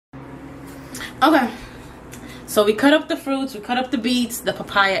Okay. So we cut up the fruits, we cut up the beets, the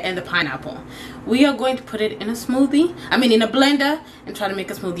papaya, and the pineapple. We are going to put it in a smoothie. I mean, in a blender, and try to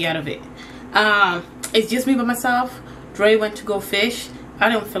make a smoothie out of it. It's just me by myself. Dre went to go fish. I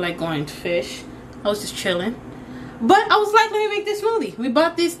didn't feel like going to fish. I was just chilling. But I was like, let me make this smoothie. We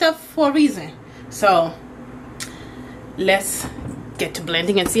bought this stuff for a reason. So let's get to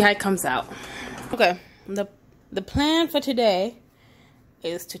blending and see how it comes out. Okay, the plan for today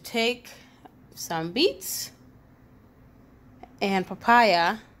is to take some beets and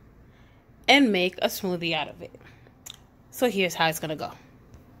papaya and make a smoothie out of it. So here's how it's gonna go.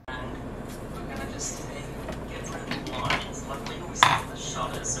 We're gonna just get rid of the lines. Like we always have the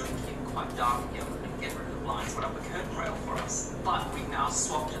shutters, so we keep it quite dark here and get rid of the lines. Put up a curtain rail for us. But we've now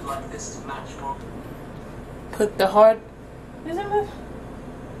swapped it like this to match more. Put the hard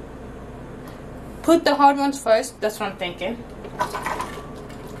Put the hard ones first. That's what I'm thinking.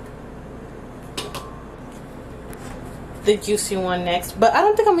 The juicy one next, but I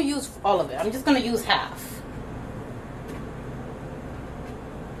don't think I'm gonna use all of it. I'm just gonna use half.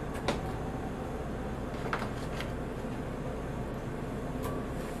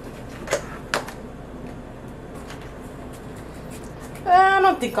 I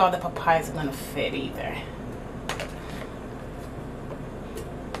don't think all the papayas are gonna fit either.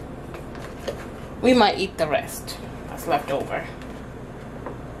 We might eat the rest that's left over.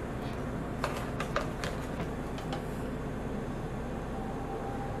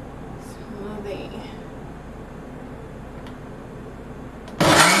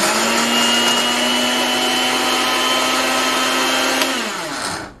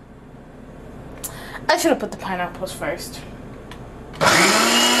 I should have put the pineapples first.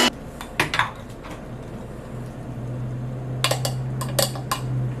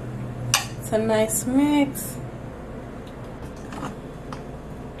 It's a nice mix.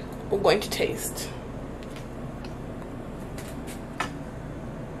 We're going to taste.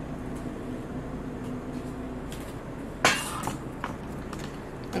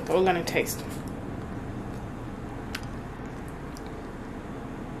 Okay, we're gonna taste.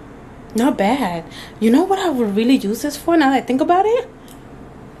 Not bad. You know what I would really use this for now that I think about it?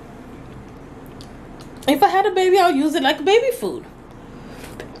 If I had a baby, I'll use it like baby food.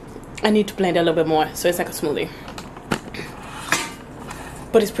 I need to blend it a little bit more so it's like a smoothie.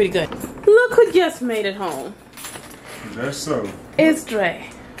 But it's pretty good. Look who just made it home. That's so. It's Dre.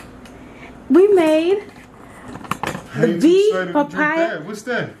 We made the beet, papaya. What's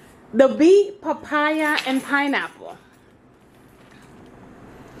that? The beet, papaya, and pineapple.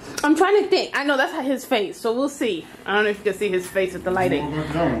 I'm trying to think. I know that's his face, so we'll see. I don't know if you can see his face with the lighting.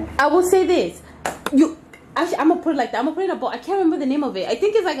 I will say this. Actually, I'm gonna put it like that. I'm gonna put it in a bowl. I can't remember the name of it. I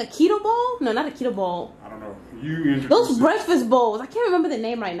think it's like a keto bowl. No, not a keto bowl. I don't know. You those breakfast bowls. I can't remember the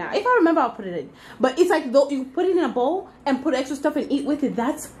name right now. If I remember, I'll put it in. But it's like you put it in a bowl and put extra stuff and eat with it.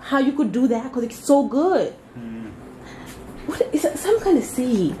 That's how you could do that because it's so good. What is it? Some kind of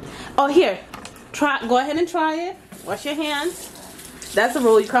seed. Oh, here. Try. Go ahead and try it. Wash your hands. That's the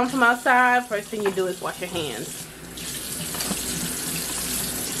rule. You come from outside. First thing you do is wash your hands.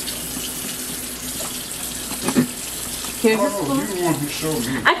 Here's a spoon. You're the one who showed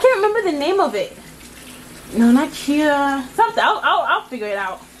me. I can't remember the name of it. No, not chia. Something. I'll figure it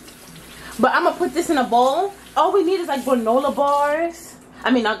out. But I'm gonna put this in a bowl. All we need is like granola bars.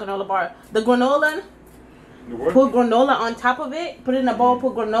 I mean, not granola bar. The granola. The what? Put granola on top of it. Put it in a bowl.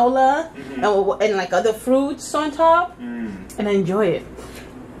 Put granola and like other fruits on top, and enjoy it.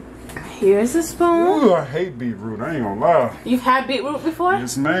 Here's a spoon. Ooh, I hate beetroot. I ain't gonna lie. You've had beetroot before?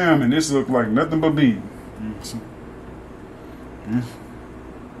 Yes, ma'am. And this look like nothing but beet.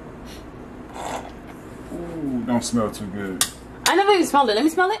 Ooh, don't smell too good. I never even smelled it. Let me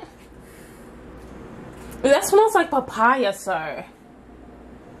smell it. That smells like papaya, sir.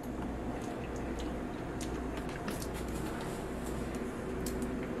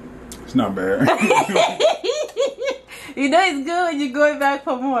 It's not bad. You know it's good when you're going back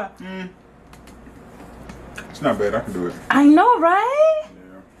for more. It's not bad. I can do it. I know, right?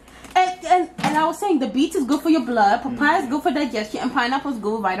 Yeah. And I was saying the beet is good for your blood, papaya is good for digestion, and pineapple is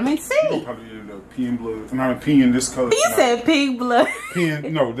good with vitamin C. You'll probably end up peeing blood. I'm not peeing this color. You said pig blood.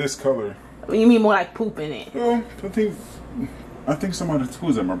 Peeing, no, this color. You mean more like poop in it? Well, I think somebody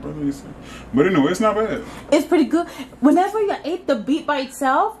was that my brother. He said. But anyway, it's not bad. It's pretty good. Whenever you ate the beet by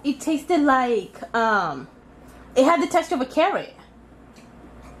itself, it tasted like it had the texture of a carrot.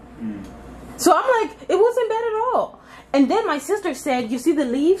 So I'm like, it wasn't bad at all. And then my sister said, you see the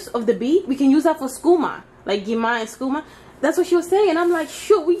leaves of the beet? We can use that for skooma, like gima and skooma. That's what she was saying. And I'm like,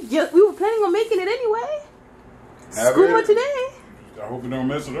 shoot, we were planning on making it anyway. Skooma today. I hope it don't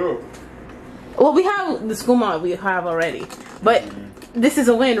mess it up. Well, we have the skooma we have already, but this is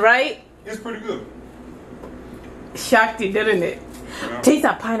a win, right? It's pretty good. Shocked you, didn't it? Yeah. Taste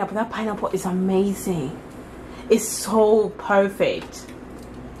that pineapple. That pineapple is amazing. It's so perfect.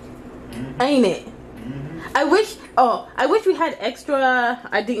 Ain't it? I wish we had extra.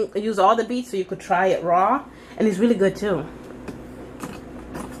 I didn't use all the beets so you could try it raw, and it's really good too.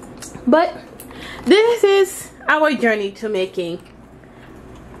 But this is our journey to making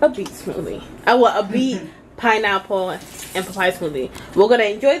a beet smoothie. A beet, pineapple, and papaya smoothie. We're gonna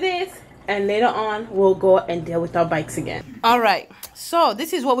enjoy this, and later on we'll go and deal with our bikes again. All right. So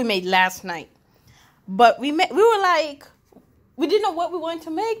this is what we made last night, but we were like, we didn't know what we wanted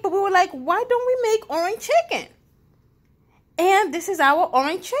to make, but we were like, why don't we make orange chicken? And this is our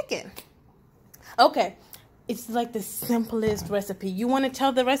orange chicken. Okay, it's like the simplest recipe. You want to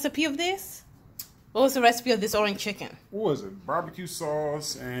tell the recipe of this? What was the recipe of this orange chicken? What was it? Barbecue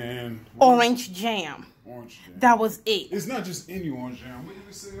sauce and orange jam. Orange jam. That was it. It's not just any orange jam. What did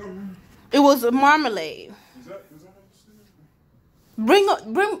we say? It was a marmalade. Is that what you said?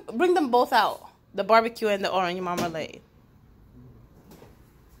 Bring them both out. The barbecue and the orange marmalade.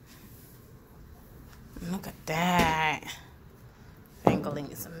 Look at that.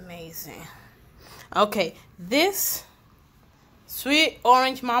 Angling is amazing. Okay, this sweet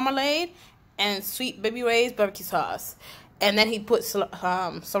orange marmalade and sweet Baby Ray's barbecue sauce. And then he put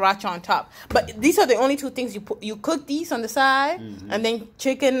sriracha on top. But these are the only two things you put. You cook these on the side, and then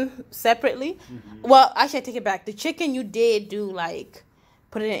chicken separately. Well, actually, I take it back. The chicken you did do like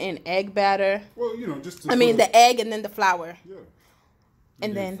put it in egg batter. Well, you know, just. I mean, the egg and then the flour. Yeah.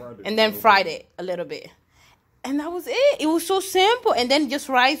 And then fried it a little bit, and that was it. It was so simple. And then just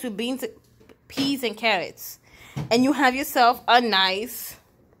rice with beans, peas, and carrots, and you have yourself a nice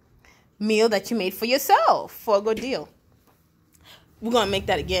meal that you made for yourself for a good deal. We're gonna make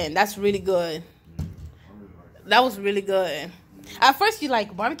that again. That's really good. That was really good. At first, you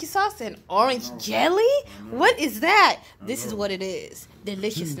like barbecue sauce and orange jelly. What is that? This is what it is.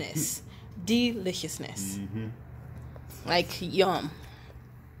 Deliciousness, deliciousness. Like yum.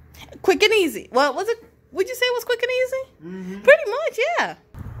 Quick and easy. Well, was it? Would you say it was quick and easy? Pretty much, yeah.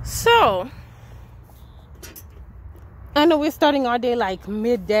 So, I know we're starting our day like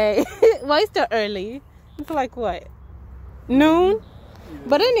midday. Well, it's still early. It's like what? Noon?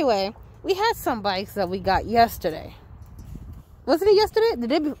 But anyway, we had some bikes that we got yesterday. Wasn't it yesterday? The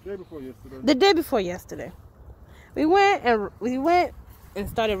day before yesterday. The day before yesterday. We went and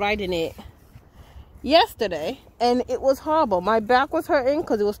started riding it yesterday, and it was horrible. My back was hurting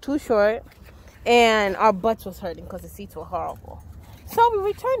because it was too short, and our butts was hurting because the seats were horrible. So we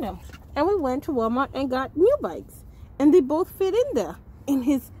returned them, and we went to Walmart and got new bikes, and they both fit in there in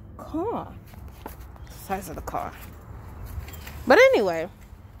his car. The size of the car. But anyway,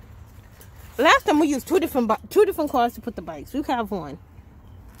 last time we used two different cars to put the bikes. We have one.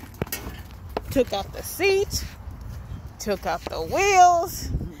 Took out the seat, took out the wheels.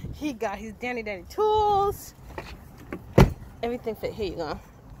 He got his dandy tools. Everything fit. Here you go.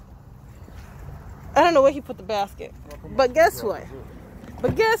 I don't know where he put the basket. But guess what?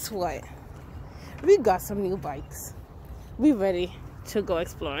 We got some new bikes. We ready to go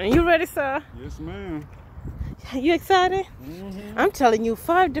exploring. You ready, sir? Yes, ma'am. You excited? I'm telling you,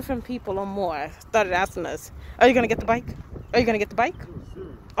 5 different people or more started asking us, are you going to get the bike? Are you going to get the bike?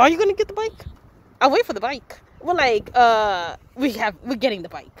 Are you going to get the bike? I'll wait for the bike. We're like, we're getting the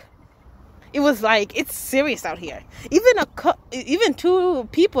bike. It was like, it's serious out here. Even 2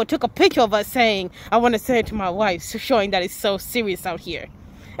 people took a picture of us saying, I want to send it to my wife, showing that it's so serious out here.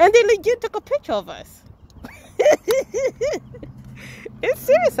 And they legit took a picture of us. It's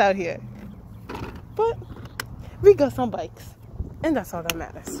serious out here. But we got some bikes, and that's all that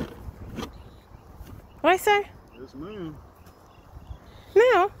matters. Right, sir? Yes, ma'am.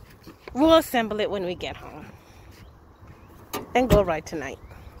 Now, we'll assemble it when we get home and go ride tonight.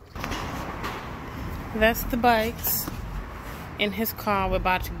 That's the bikes in his car. We're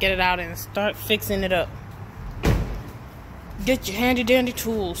about to get it out and start fixing it up. Get your handy dandy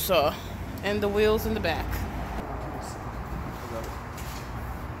tools, sir, and the wheels in the back.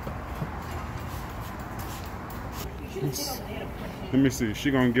 Let me see. She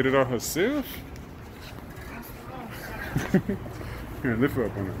gonna get it out herself? Here, lift her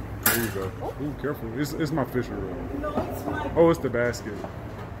up on it. There you go. Ooh, careful. It's my fishing rod. No, it's my... Oh, it's the basket.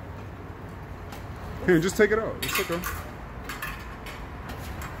 Here, just take it out. It's okay.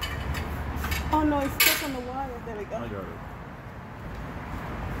 Oh no, it's stuck on the wire. There we go. I got it.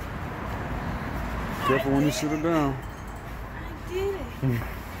 Careful when you sit it down. I did it.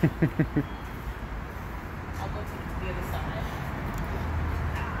 I'll go to the other side.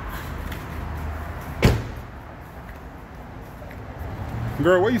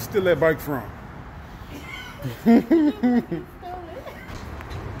 Girl, where you steal that bike from?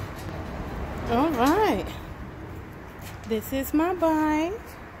 All right. This is my bike.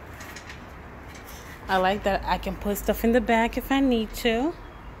 I like that I can put stuff in the back if I need to.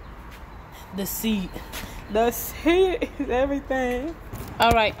 The seat is everything.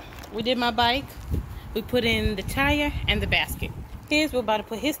 All right, we did my bike. We put in the tire and the basket. We're about to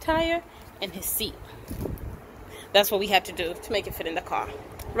put his tire and his seat. That's what we had to do to make it fit in the car.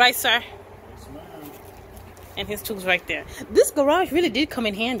 Right, sir? Yes, ma'am. And his tools right there. This garage really did come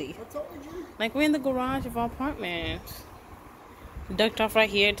in handy. I told you. Like, we're in the garage of our apartment. Ducked off right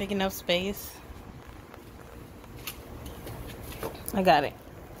here, taking up space. I got it.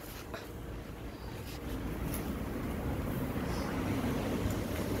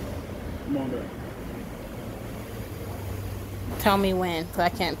 Come on back. Tell me when, because I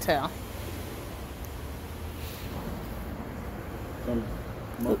can't tell.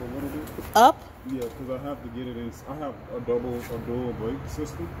 Up? Yeah, because I have to get it in. I have a dual brake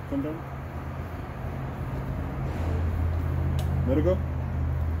system. Come down. Let it go.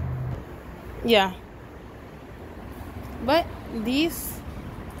 Yeah. But these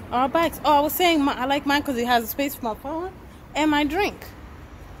are bikes. Oh, I was saying I like mine because it has a space for my phone and my drink.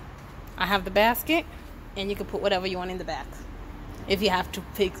 I have the basket, and you can put whatever you want in the back. If you have to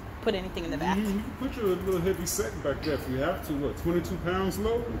put anything in the back. You can put your little heavy sack back there if you have to. What, 22 pounds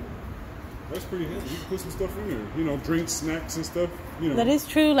load? That's pretty heavy. You can put some stuff in there. You know, drinks, snacks, and stuff. You know. That is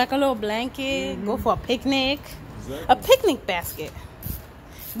true. Like a little blanket. Go for a picnic. Exactly. A picnic basket.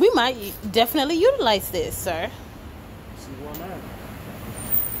 We might definitely utilize this, sir. See why not?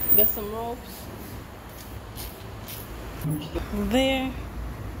 Get some ropes. There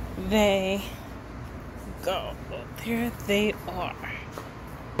they go. There they are.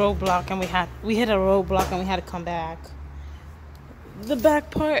 Roadblock, and we hit a roadblock and we had to come back. The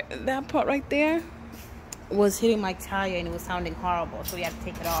back part, that part right there, was hitting my tire and it was sounding horrible, so we had to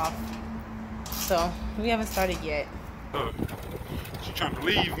take it off. So we haven't started yet. She trying to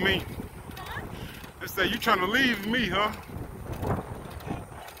leave me. They say you trying to leave me, huh?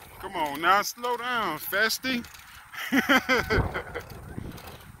 Come on now, slow down, Fasty.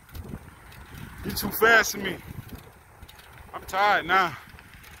 You too fast for me. I'm tired now.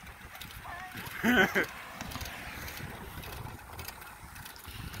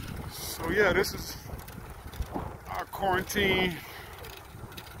 So yeah, this is our quarantine,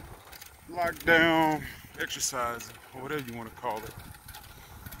 lockdown, exercising, or whatever you want to call it.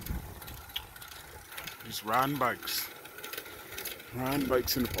 Just riding bikes. Riding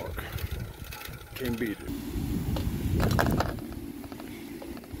bikes in the park. Can't beat it.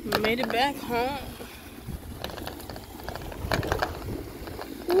 Made it back home.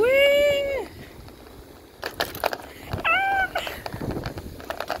 Whee! Ah!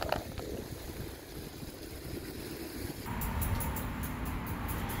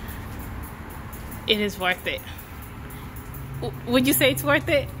 It is worth it. Would you say it's worth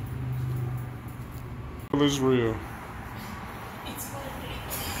it? It's real. It's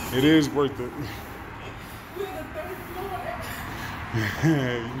worth it. It is worth it. We're on the 3rd floor.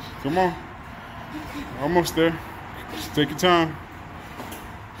 Come on. Almost there. Just take your time.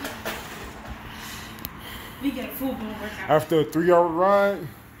 We get a full blown workout. After a 3-hour ride,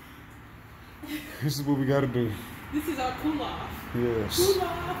 this is what we gotta do. This is our cool off. Yes. Cool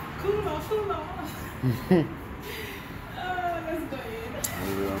off, cool off, cool off. Let's go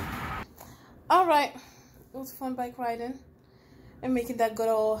in. Yeah. All right. It was fun bike riding and making that good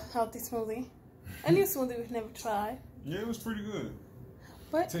old healthy smoothie. A new smoothie we've never tried. Yeah, it was pretty good.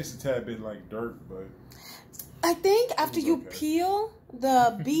 But It tastes a tad bit like dirt, but I think after you okay. peel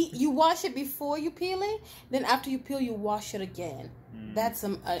the beet, you wash it before you peel it. Then after you peel, you wash it again. That's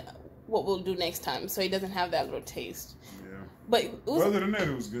what we'll do next time, so it doesn't have that little taste. yeah. But it was, Other than that,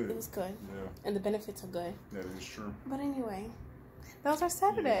 it was good. it was good, Yeah, and the benefits are good. that is true. But anyway, that was our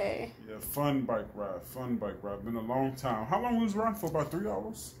Saturday. Yeah, fun bike ride. Fun bike ride. Been a long time. How long was we riding for? About 3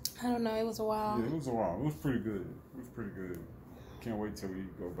 hours? I don't know. It was a while. Yeah, it was a while. It was pretty good. It was pretty good. Can't wait till we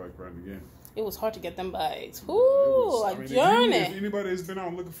go bike riding again. It was hard to get them bikes. Yeah, Ooh, I a mean, journey. If anybody has been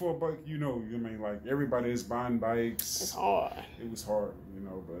out looking for a bike, you know, I mean, like everybody is buying bikes. It's hard. It was hard, you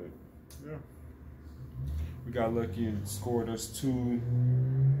know, but yeah. We got lucky and scored us 2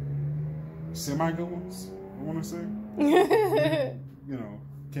 semi-good ones, I want to say. You know,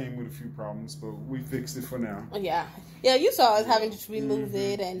 came with a few problems, but we fixed it for now. Yeah. Yeah, you saw us having to remove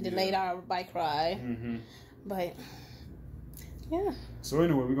it and delayed our bike ride. But, yeah. So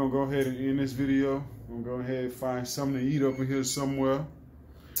anyway, we're going to go ahead and end this video. We're going to go ahead and find something to eat up in here somewhere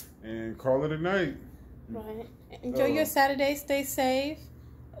and call it a night. Right. Enjoy your Saturday. Stay safe.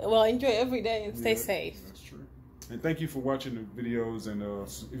 Well, enjoy every day and stay Yeah, safe. That's true. And thank you for watching the videos. And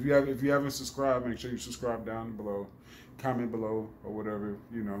if you haven't subscribed, make sure you subscribe down below, comment below, or whatever,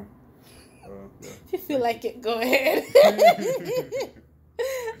 you know. Yeah. If you feel like it, go ahead.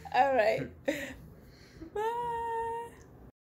 All right. Bye.